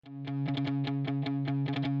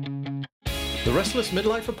The Restless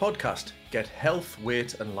Midlifer Podcast. Get health,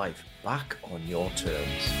 weight and life back on your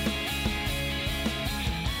terms.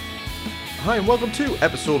 Hi and welcome to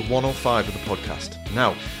episode 105 of the podcast.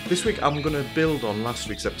 Now, this week I'm going to build on last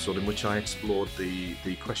week's episode in which I explored the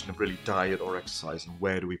question of really diet or exercise and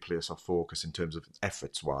where do we place our focus in terms of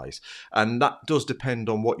efforts-wise. And that does depend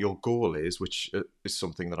on what your goal is, which is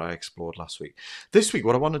something that I explored last week. This week,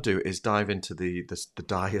 what I want to do is dive into the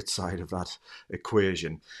diet side of that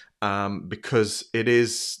equation. Because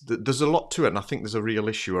there's a lot to it, and I think there's a real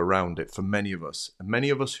issue around it for many of us. And many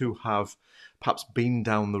of us who have perhaps been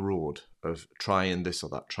down the road of trying this or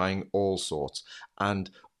that, trying all sorts,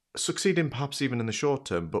 and succeeding perhaps even in the short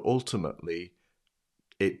term, but ultimately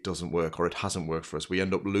it doesn't work or it hasn't worked for us. We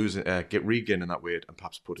end up regaining that weight and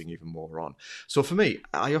perhaps putting even more on. So for me,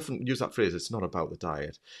 I often use that phrase, it's not about the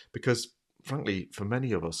diet, because frankly, for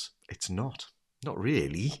many of us, it's not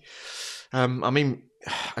really.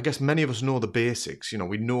 I guess many of us know the basics.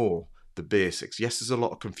 We know the basics. Yes, there's a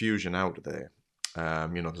lot of confusion out there.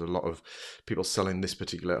 There's a lot of people selling this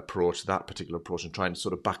particular approach, that particular approach, and trying to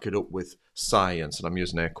sort of back it up with science, and I'm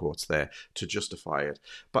using air quotes there, to justify it.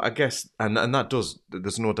 But I guess, and that does,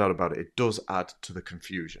 there's no doubt about it, it does add to the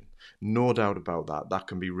confusion. No doubt about that. That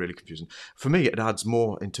can be really confusing. For me, it adds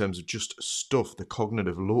more in terms of just stuff, the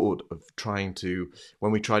cognitive load of trying to,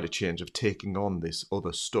 when we try to change, of taking on this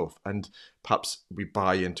other stuff. And perhaps we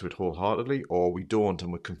buy into it wholeheartedly, or we don't,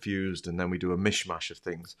 and we're confused, and then we do a mishmash of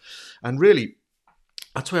things. And really,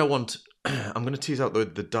 that's why I'm going to tease out the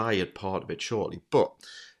diet part of it shortly. But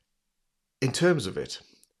in terms of it,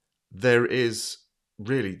 there is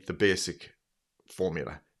really the basic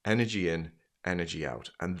formula. Energy in, energy out.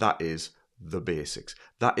 And that is the basics.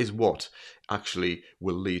 That is what actually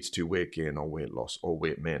will lead to weight gain or weight loss or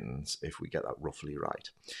weight maintenance if we get that roughly right.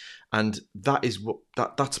 And that is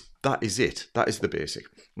that is it. That is the basic.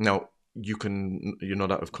 Now,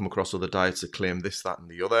 that have come across other diets that claim this, that, and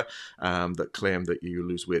the other, that claim that you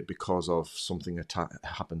lose weight because of something that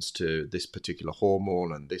happens to this particular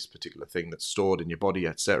hormone and this particular thing that's stored in your body,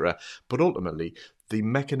 etc. But ultimately, the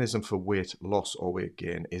mechanism for weight loss or weight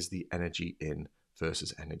gain is the energy in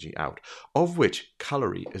versus energy out, of which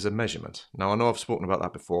calorie is a measurement. Now, I know I've spoken about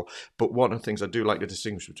that before, but one of the things I do like to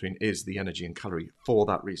distinguish between is the energy and calorie for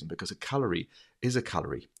that reason, because a calorie is a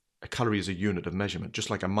calorie. A calorie is a unit of measurement, just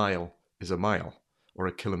like a mile is a mile, or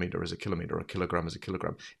a kilometre is a kilometre, or a kilogram is a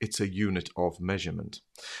kilogram. It's a unit of measurement.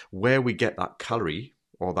 Where we get that calorie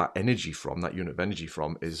or that energy from, that unit of energy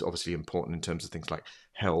from, is obviously important in terms of things like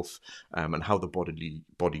health and how the body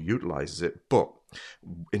utilises it. But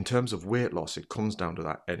in terms of weight loss, it comes down to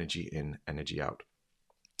that energy in, energy out.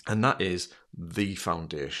 And that is the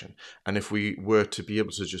foundation. And if we were to be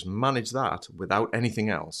able to just manage that without anything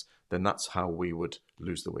else, then that's how we would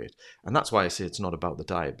lose the weight. And that's why I say it's not about the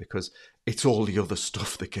diet, because it's all the other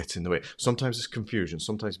stuff that gets in the way. Sometimes it's confusion,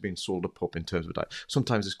 sometimes being sold a pup in terms of diet,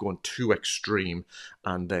 sometimes it's going too extreme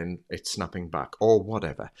and then it's snapping back or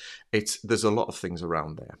whatever. There's a lot of things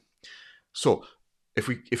around there. So if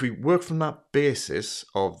we work from that basis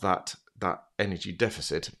of that energy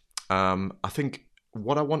deficit, I think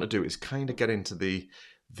what I want to do is kind of get into the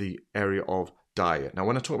area of diet. Now,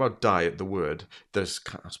 when I talk about diet, the word, there's,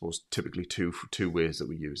 I suppose, typically two ways that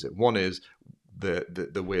we use it. One is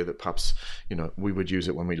the way that perhaps we would use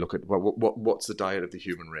it when we look at what's the diet of the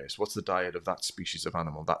human race, what's the diet of that species of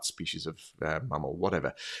animal, that species of mammal,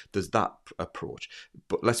 whatever. There's that approach.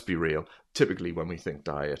 But let's be real. Typically, when we think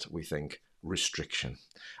diet, we think restriction,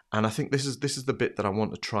 and I think this is the bit that I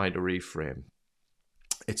want to try to reframe.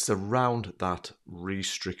 It's around that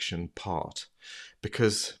restriction part,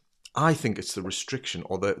 because I think it's the restriction,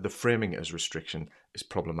 or the framing it as restriction, is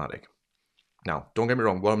problematic. Now, don't get me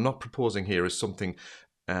wrong, what I'm not proposing here is something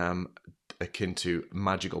akin to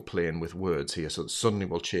magical playing with words here, so that suddenly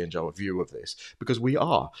we'll change our view of this, because we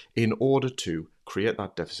are, in order to create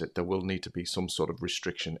that deficit, there will need to be some sort of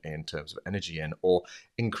restriction in terms of energy in, or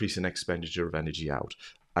increase in expenditure of energy out.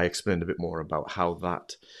 I explained a bit more about how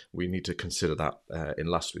that we need to consider that in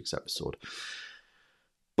last week's episode.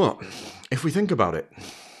 But if we think about it,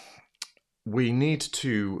 we need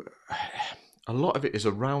to, a lot of it is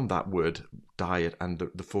around that word diet and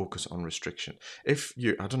the focus on restriction. I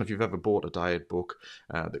don't know if you've ever bought a diet book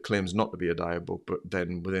that claims not to be a diet book, but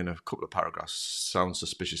then within a couple of paragraphs sounds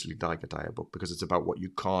suspiciously like a diet book, because it's about what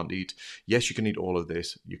you can't eat. Yes, you can eat all of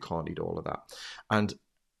this, you can't eat all of that. And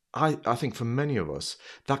I think for many of us,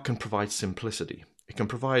 that can provide simplicity. It can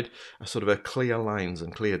provide a sort of a clear lines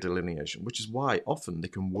and clear delineation, which is why often they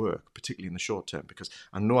can work, particularly in the short term, because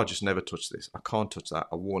I know I just never touch this. I can't touch that.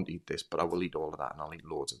 I won't eat this, but I will eat all of that and I'll eat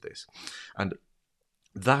loads of this. And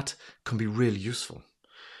that can be really useful.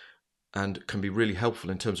 and can be really helpful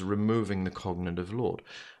in terms of removing the cognitive load.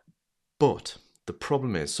 But the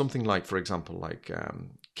problem is something like, for example, like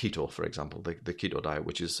keto, for example, the keto diet,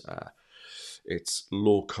 which is it's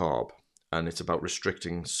low carb, and it's about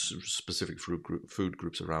restricting specific food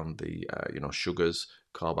groups around the sugars,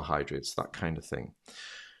 carbohydrates, that kind of thing.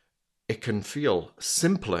 It can feel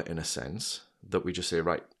simpler in a sense that we just say,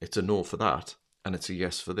 right, it's a no for that and it's a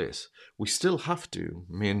yes for this. We still have to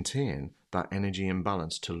maintain that energy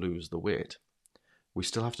imbalance to lose the weight. We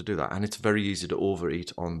still have to do that, and it's very easy to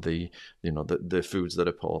overeat on the foods that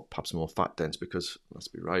are perhaps more fat dense, because let's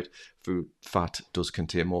be right, fat does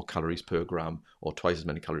contain more calories per gram, or twice as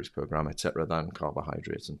many calories per gram, etc., than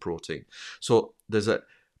carbohydrates and protein. So there's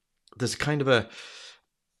kind of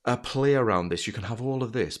a play around this. You can have all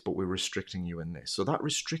of this, but we're restricting you in this. So that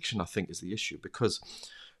restriction, I think, is the issue, because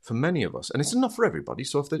for many of us, and it's not for everybody.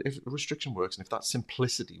 So if restriction works, and if that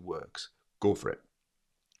simplicity works, go for it.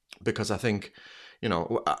 Because I think,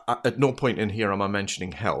 at no point in here am I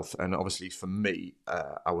mentioning health. And obviously for me,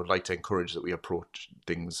 I would like to encourage that we approach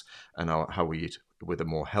things and how we eat with a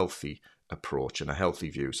more healthy approach and a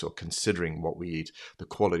healthy view. So considering what we eat, the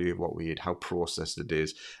quality of what we eat, how processed it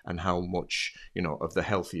is, and how much, of the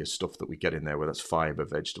healthier stuff that we get in there, whether it's fiber,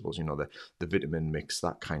 vegetables, the vitamin mix,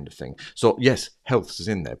 that kind of thing. So yes, health is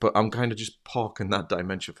in there, but I'm kind of just parking that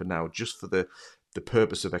dimension for now, just for the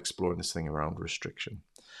purpose of exploring this thing around restriction.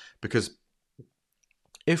 Because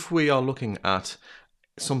if we are looking at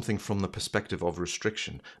something from the perspective of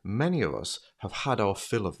restriction, many of us have had our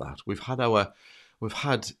fill of that. We've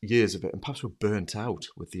had years of it, and perhaps we're burnt out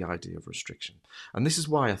with the idea of restriction. And this is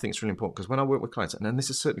why I think it's really important, because when I work with clients, and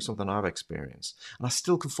this is certainly something I've experienced, and I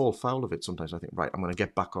still can fall foul of it sometimes. I think, right, I'm going to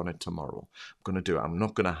get back on it tomorrow. I'm going to do it. I'm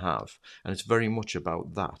not going to have. And it's very much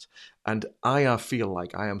about that. And I feel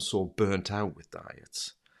like I am so burnt out with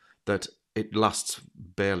diets that it lasts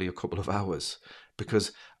barely a couple of hours,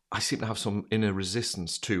 because I seem to have some inner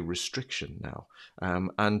resistance to restriction now.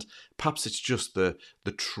 And perhaps it's just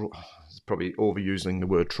probably overusing the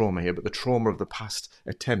word trauma here, but the trauma of the past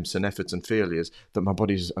attempts and efforts and failures that my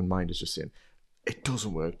body and mind is just saying, it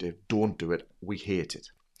doesn't work, Dave, don't do it, we hate it.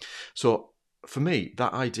 So for me,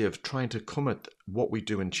 that idea of trying to come at what we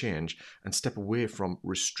do and change and step away from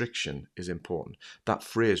restriction is important. That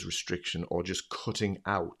phrase restriction, or just cutting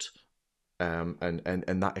out, and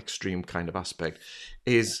that extreme kind of aspect,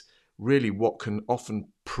 is really what can often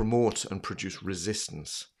promote and produce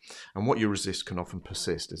resistance. And what you resist can often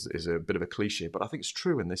persist is a bit of a cliche, but I think it's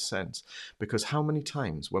true in this sense, because how many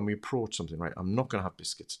times when we approach something, right, I'm not going to have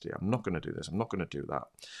biscuits today, I'm not going to do this, I'm not going to do that,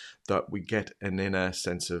 that we get an inner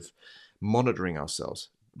sense of monitoring ourselves.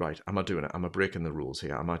 Right, am I doing it? Am I breaking the rules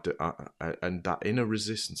here? And that inner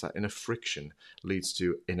resistance, that inner friction leads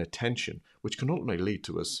to inner tension, which can ultimately lead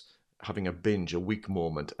to us having a binge, a weak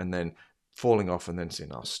moment, and then falling off and then saying,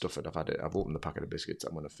 oh, stuff it, I've had it, I've opened the packet of biscuits,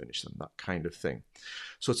 I'm going to finish them, that kind of thing.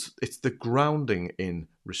 So it's the grounding in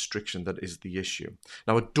restriction that is the issue.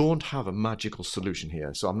 Now, I don't have a magical solution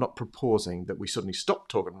here, so I'm not proposing that we suddenly stop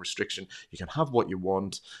talking restriction, you can have what you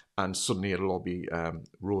want, and suddenly it'll all be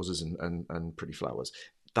roses and pretty flowers.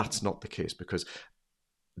 That's not the case, because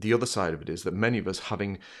the other side of it is that many of us,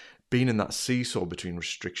 having been in that seesaw between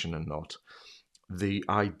restriction and not, the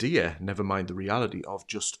idea, never mind the reality, of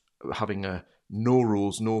just having no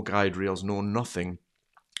rules, no guide rails, no nothing,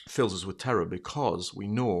 fills us with terror, because we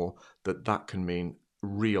know that can mean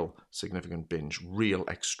real significant binge, real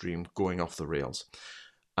extreme going off the rails.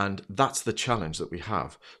 And that's the challenge that we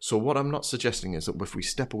have. So what I'm not suggesting is that if we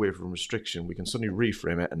step away from restriction, we can suddenly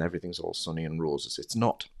reframe it and everything's all sunny and roses. It's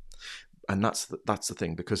not. And that's the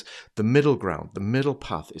thing, because the middle ground, the middle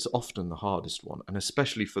path, is often the hardest one, and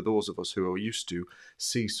especially for those of us who are used to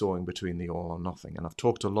seesawing between the all or nothing. And I've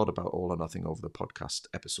talked a lot about all or nothing over the podcast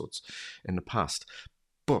episodes in the past,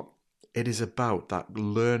 but it is about that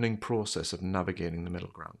learning process of navigating the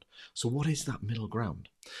middle ground. So what is that middle ground?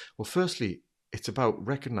 Well, firstly, it's about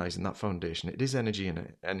recognizing that foundation. It is energy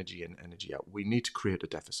in, energy in, energy out. We need to create a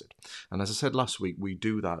deficit. And as I said last week, we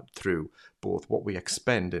do that through both what we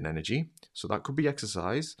expend in energy. So that could be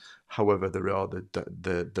exercise. However, there are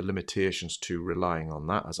the limitations to relying on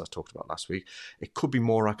that, as I talked about last week. It could be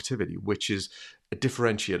more activity, which is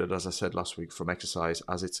differentiated, as I said last week, from exercise,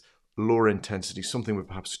 as it's lower intensity, something we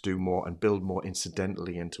perhaps do more and build more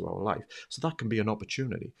incidentally into our life. So that can be an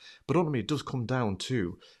opportunity. But ultimately, it does come down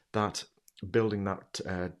to that building that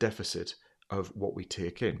deficit of what we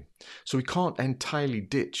take in. So we can't entirely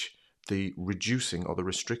ditch the reducing or the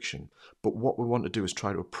restriction, but what we want to do is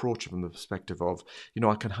try to approach it from the perspective of,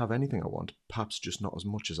 I can have anything I want, perhaps just not as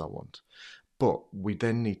much as I want. But we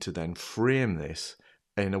then need to then frame this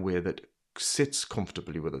in a way that sits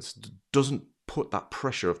comfortably with us, doesn't put that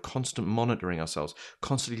pressure of constant monitoring ourselves,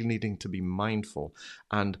 constantly needing to be mindful,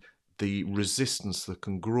 and the resistance that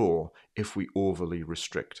can grow if we overly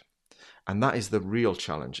restrict. And that is the real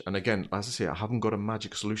challenge. And again, as I say, I haven't got a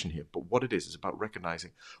magic solution here, but what it is about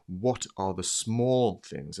recognizing what are the small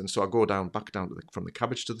things. And so I go back down to from the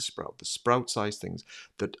cabbage to the sprout sized things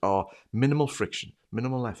that are minimal friction,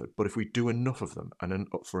 minimal effort. But if we do enough of them and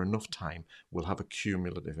for enough time, we'll have a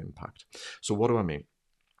cumulative impact. So what do I mean?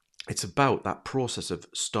 It's about that process of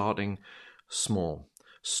starting small,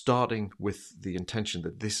 starting with the intention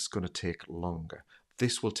that this is going to take longer.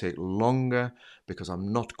 This will take longer because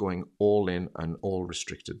I'm not going all in and all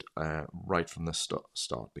restricted right from the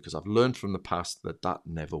start, because I've learned from the past that that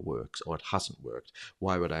never works, or it hasn't worked.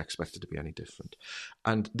 Why would I expect it to be any different?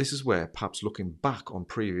 And this is where perhaps looking back on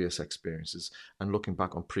previous experiences and looking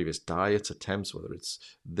back on previous diets attempts, whether it's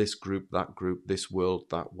this group, that group, this world,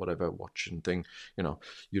 that whatever watching thing, you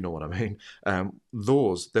know what I mean.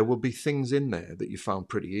 There will be things in there that you found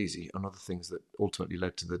pretty easy, and other things that ultimately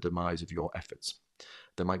led to the demise of your efforts.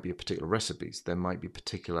 There might be particular recipes, there might be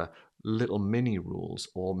particular little mini rules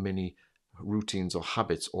or mini routines or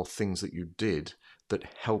habits or things that you did that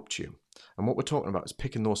helped you. And what we're talking about is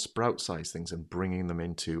picking those sprout size things and bringing them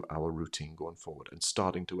into our routine going forward and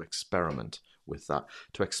starting to experiment with that,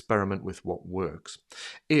 to experiment with what works.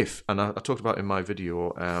 And I talked about in my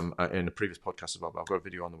video, in a previous podcast as well, but I've got a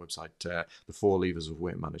video on the website, the 4 levers of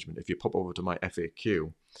weight management. If you pop over to my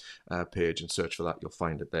FAQ page and search for that, you'll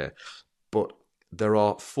find it there. But there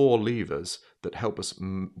are 4 levers that help us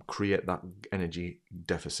create that energy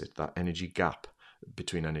deficit, that energy gap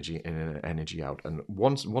between energy in and energy out. And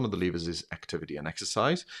one of the levers is activity and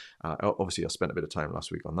exercise. Obviously, I spent a bit of time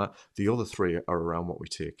last week on that. The other 3 are around what we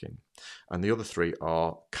take in. And the other 3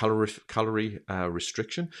 are calorie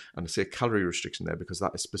restriction. And I say calorie restriction there because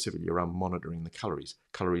that is specifically around monitoring the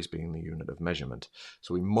calories being the unit of measurement.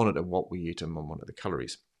 So we monitor what we eat and monitor the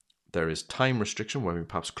calories. There is time restriction, where we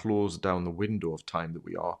perhaps close down the window of time that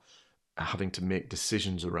we are having to make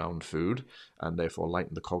decisions around food and therefore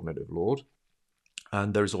lighten the cognitive load.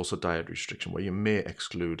 And there is also diet restriction, where you may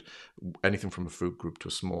exclude anything from a food group to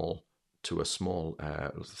a small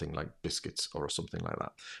thing like biscuits or something like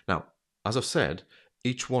that. Now, as I've said,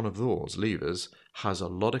 each one of those levers has a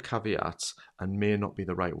lot of caveats and may not be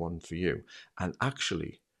the right one for you. And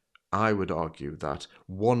actually, I would argue that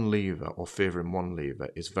one lever, or favouring one lever,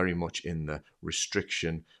 is very much in the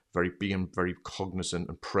restriction, being very cognizant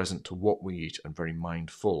and present to what we eat and very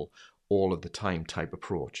mindful all of the time type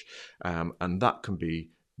approach. And that can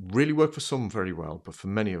really work for some very well, but for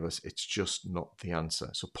many of us, it's just not the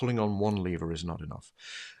answer. So pulling on one lever is not enough.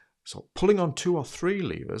 So pulling on 2 or 3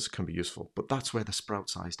 levers can be useful, but that's where the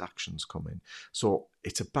sprout-sized actions come in. So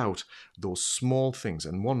it's about those small things,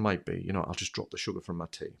 and one might be, I'll just drop the sugar from my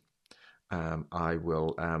tea.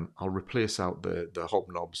 I'll replace out the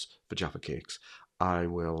hobnobs for Jaffa cakes. I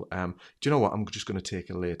will. Do you know what? I'm just going to take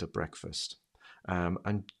a later breakfast,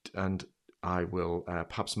 and I will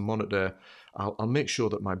perhaps monitor. I'll make sure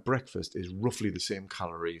that my breakfast is roughly the same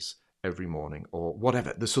calories every morning, or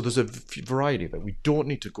whatever. So there's a variety of it. We don't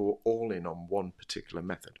need to go all in on one particular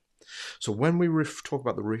method. So when we talk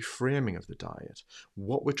about the reframing of the diet,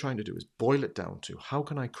 what we're trying to do is boil it down to, how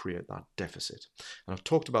can I create that deficit? And I've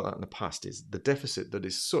talked about that in the past, is the deficit that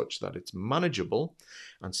is such that it's manageable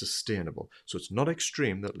and sustainable. So it's not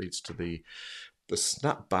extreme, that leads to the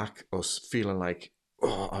snapback, us feeling like,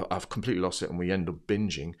 oh, I've completely lost it, and we end up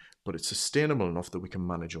binging, but it's sustainable enough that we can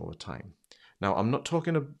manage over time. Now, I'm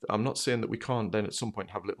not saying that we can't then at some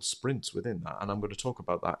point have little sprints within that, and I'm going to talk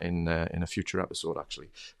about that in a future episode,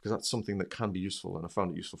 actually, because that's something that can be useful, and I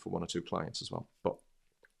found it useful for 1 or 2 clients as well. But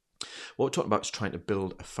what we're talking about is trying to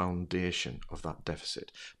build a foundation of that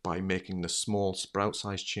deficit by making the small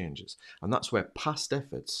sprout-sized changes, and that's where past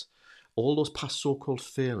efforts, all those past so-called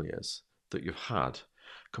failures that you've had,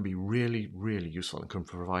 can be really, really useful and can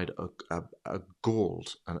provide a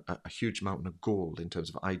gold, a huge mountain of gold in terms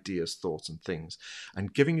of ideas, thoughts and things.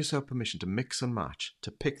 And giving yourself permission to mix and match, to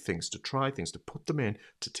pick things, to try things, to put them in,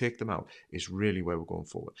 to take them out, is really where we're going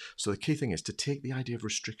forward. So the key thing is to take the idea of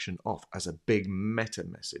restriction off as a big meta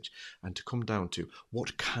message and to come down to,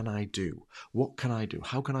 what can I do? What can I do?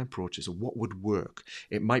 How can I approach this? What would work?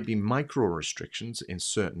 It might be micro restrictions in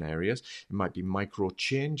certain areas. It might be micro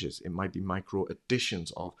changes. It might be micro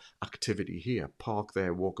additions of activity here, park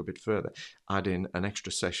there, walk a bit further, add in an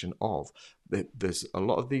extra session of. There's a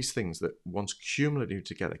lot of these things that once cumulative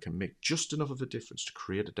together can make just enough of a difference to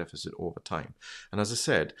create a deficit over time. And as I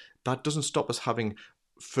said, that doesn't stop us having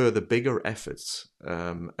further bigger efforts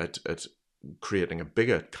at creating a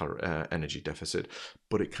bigger energy deficit,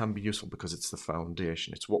 but it can be useful because it's the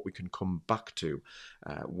foundation. It's what we can come back to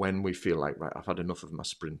when we feel like, right, I've had enough of my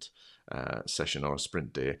sprint session or a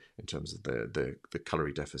sprint day in terms of the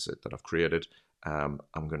calorie deficit that I've created. I'm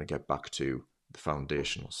going to get back to the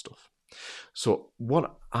foundational stuff. So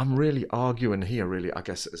what I'm really arguing here, really, I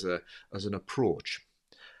guess, as an approach,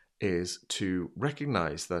 is to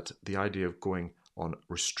recognize that the idea of going on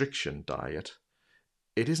restriction diet,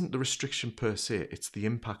 it isn't the restriction per se, it's the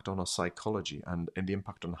impact on our psychology and the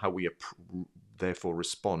impact on how we therefore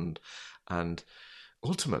respond and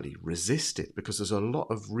ultimately resist it, because there's a lot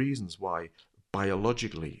of reasons why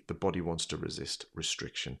biologically the body wants to resist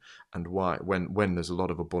restriction, and why when there's a lot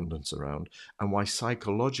of abundance around, and why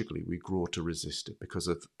psychologically we grow to resist it because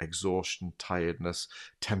of exhaustion, tiredness,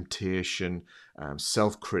 temptation,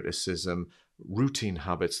 self-criticism, routine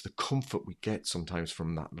habits, the comfort we get sometimes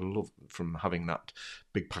from that love, from having that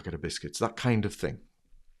big packet of biscuits, that kind of thing.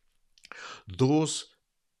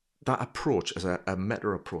 That approach as a meta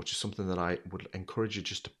approach is something that I would encourage you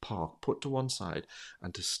just to put to one side,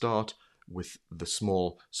 and to start with the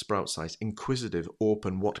small sprout size, inquisitive,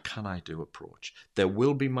 open, what can I do approach. There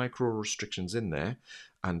will be micro restrictions in there,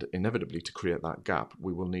 and inevitably to create that gap,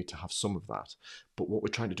 we will need to have some of that. But what we're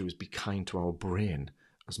trying to do is be kind to our brain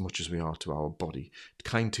as much as we are to our body,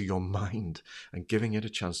 kind to your mind, and giving it a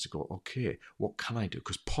chance to go, okay, what can I do?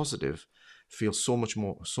 Because positive feels so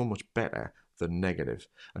much better than negative.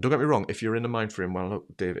 And don't get me wrong, if you're in the mind frame, well,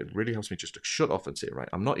 look, Dave, it really helps me just to shut off and say, right,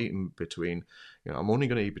 I'm not eating between, I'm only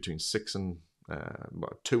going to eat between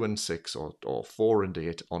 2 and 6 or 4 and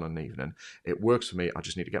 8 on an evening. It works for me. I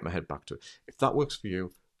just need to get my head back to it. If that works for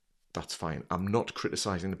you, that's fine. I'm not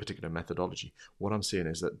criticizing the particular methodology. What I'm saying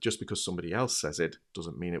is that just because somebody else says it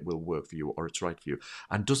doesn't mean it will work for you or it's right for you,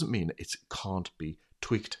 and doesn't mean it can't be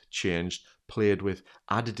tweaked, changed, played with,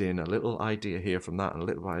 added in a little idea here from that and a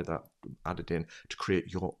little idea that added in to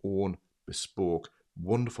create your own bespoke,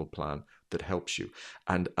 wonderful plan that helps you.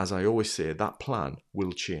 And as I always say, that plan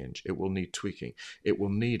will change. It will need tweaking. It will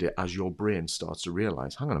need it as your brain starts to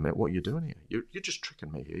realize, hang on a minute, what are you doing here? You're just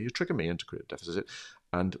tricking me here. You're tricking me into creative deficit,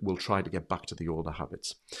 and we'll try to get back to the older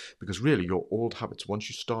habits. Because really, your old habits, once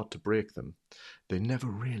you start to break them, they never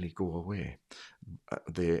really go away.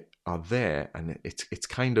 They are there, and it's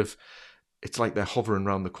kind of, it's like they're hovering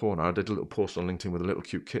around the corner. I did a little post on LinkedIn with a little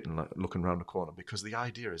cute kitten looking around the corner, because the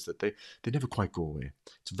idea is that they never quite go away.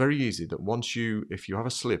 It's very easy that if you have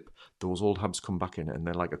a slip, those old habits come back in, and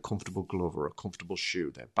they're like a comfortable glove or a comfortable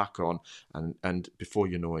shoe. They're back on, and before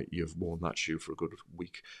you know it, you've worn that shoe for a good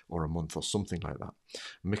week or a month or something like that.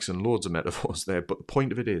 I'm mixing loads of metaphors there, but the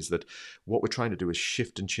point of it is that what we're trying to do is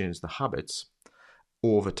shift and change the habits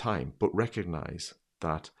over time, but recognize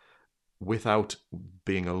that without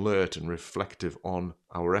being alert and reflective on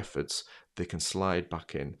our efforts, they can slide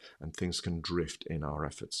back in and things can drift in our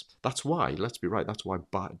efforts. That's why, let's be right, that's why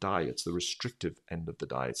diets, the restrictive end of the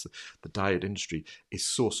diets, the diet industry is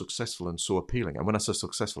so successful and so appealing. And when I say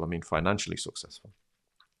successful, I mean financially successful.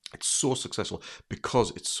 It's so successful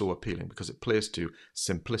because it's so appealing, because it plays to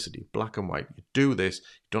simplicity, black and white. You do this,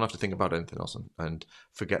 you don't have to think about anything else and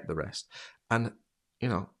forget the rest. And,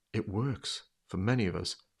 it works for many of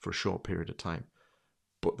us for a short period of time.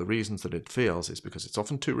 But the reasons that it fails is because it's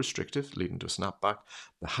often too restrictive, leading to a snapback.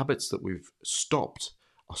 The habits that we've stopped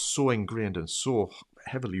are so ingrained and so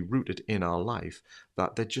heavily rooted in our life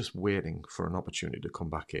that they're just waiting for an opportunity to come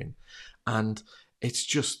back in. And it's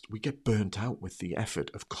just, we get burnt out with the effort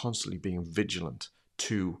of constantly being vigilant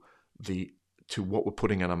to what we're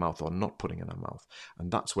putting in our mouth or not putting in our mouth. And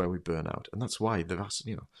that's where we burn out. And that's why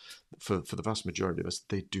for the vast majority of us,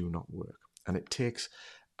 they do not work. And it takes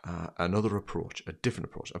another approach, a different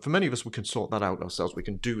approach. And for many of us, we can sort that out ourselves. We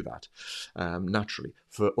can do that naturally.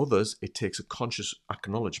 For others, it takes a conscious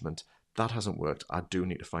acknowledgement. That hasn't worked. I do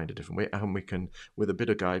need to find a different way. And we can, with a bit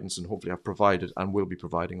of guidance, and hopefully I've provided and will be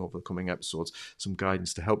providing over the coming episodes, some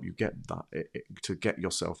guidance to help you get that, to get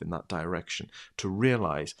yourself in that direction, to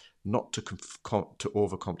realize not to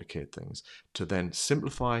overcomplicate things, to then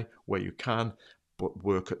simplify where you can, but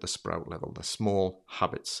work at the sprout level, the small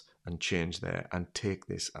habits, and change there, and take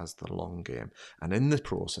this as the long game. And in the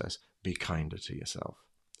process, be kinder to yourself.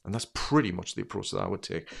 And that's pretty much the approach that I would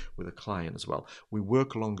take with a client as well. We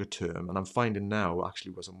work longer term, and I'm finding now,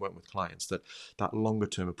 actually, as I'm working with clients, that longer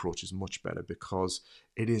term approach is much better, because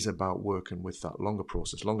it is about working with that longer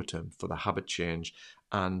process, longer term, for the habit change,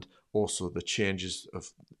 and also the changes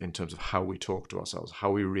in terms of how we talk to ourselves,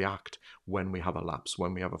 how we react when we have a lapse,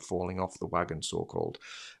 when we have a falling off the wagon, so-called.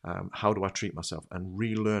 How do I treat myself? And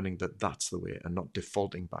relearning that that's the way, and not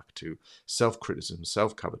defaulting back to self-criticism,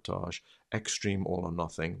 self-sabotage, extreme all or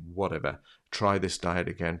nothing, whatever. Try this diet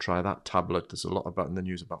again, try that tablet. There's a lot about in the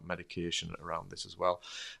news about medication around this as well.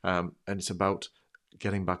 And it's about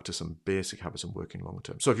getting back to some basic habits and working long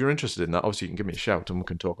term. So if you're interested in that, obviously you can give me a shout and we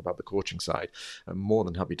can talk about the coaching side. I'm more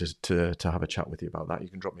than happy to have a chat with you about that. You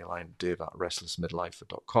can drop me a line,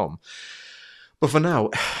 dave@restlessmidlifer.com. But for now,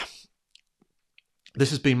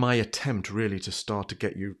 this has been my attempt really to start to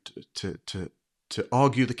get you to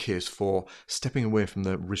argue the case for stepping away from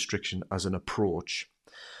the restriction as an approach,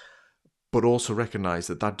 but also recognize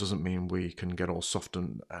that that doesn't mean we can get all soft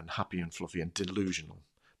and happy and fluffy and delusional,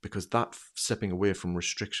 because that stepping away from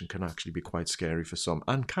restriction can actually be quite scary for some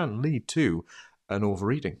and can lead to an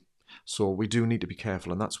overeating. So we do need to be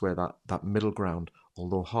careful, and that's where that middle ground,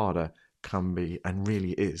 although harder, can be and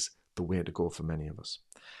really is the way to go for many of us.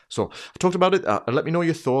 So I've talked about it. Let me know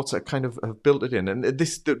your thoughts. I kind of have built it in. And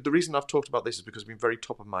the reason I've talked about this is because it's been very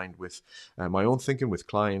top of mind with my own thinking, with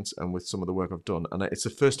clients, and with some of the work I've done. And it's the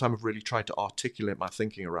first time I've really tried to articulate my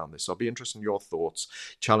thinking around this. So I'll be interested in your thoughts,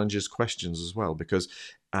 challenges, questions as well, because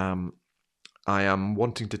I am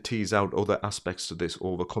wanting to tease out other aspects to this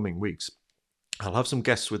over coming weeks. I'll have some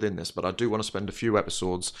guests within this, but I do want to spend a few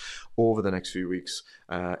episodes over the next few weeks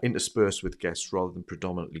interspersed with guests rather than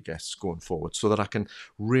predominantly guests going forward, so that I can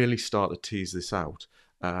really start to tease this out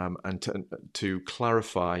and to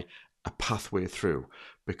clarify a pathway through.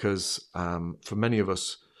 Because for many of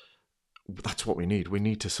us, that's what we need. We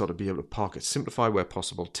need to sort of be able to park it, simplify where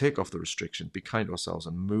possible, take off the restriction, be kind to ourselves,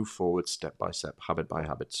 and move forward step by step, habit by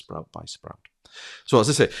habit, sprout by sprout. So as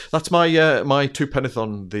I say, that's my two penneth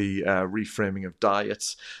on the reframing of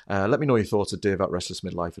diets. Let me know your thoughts at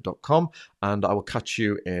dave@restlessmidlifer.com, and I will catch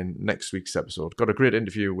you in next week's episode. Got a great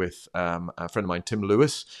interview with a friend of mine, Tim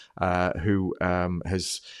Lewis, who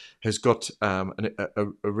has got a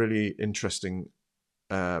really interesting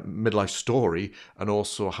midlife story, and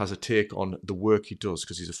also has a take on the work he does,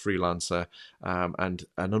 because he's a freelancer, and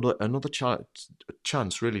another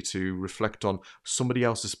chance really to reflect on somebody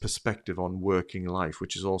else's perspective on working life,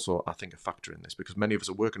 which is also, I think, a factor in this, because many of us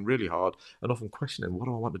are working really hard and often questioning, what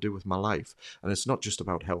do I want to do with my life? And it's not just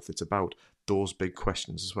about health, it's about those big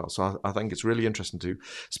questions as well. So I think it's really interesting to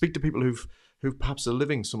speak to people who perhaps are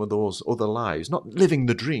living some of those other lives, not living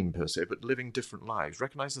the dream per se, but living different lives,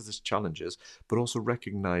 recognizing there's challenges, but also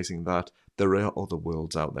recognizing that there are other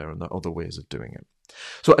worlds out there and there are other ways of doing it.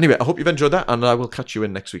 So anyway, I hope you've enjoyed that, and I will catch you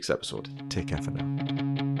in next week's episode. Take care for now.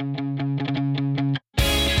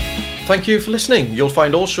 Thank you for listening. You'll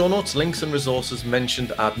find all show notes, links and resources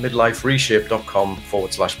mentioned at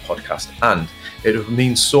midlifereshape.com/podcast. And it would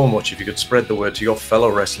mean so much if you could spread the word to your fellow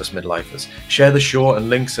restless midlifers. Share the show and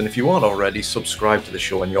links, and if you aren't already, subscribe to the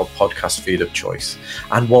show in your podcast feed of choice.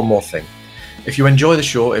 And one more thing. If you enjoy the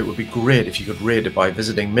show, it would be great if you could rate it by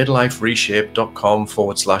visiting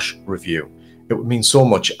midlifereshape.com/review. It would mean so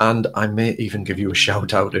much, and I may even give you a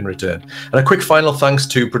shout out in return. And a quick final thanks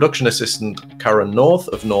to production assistant Karen North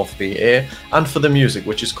of North VA, and for the music,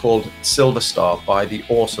 which is called Silver Star by the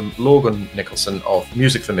awesome Logan Nicholson of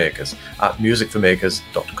Music for Makers at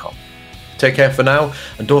musicformakers.com. Take care for now,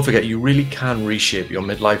 and don't forget, you really can reshape your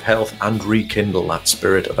midlife health and rekindle that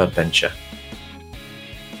spirit of adventure.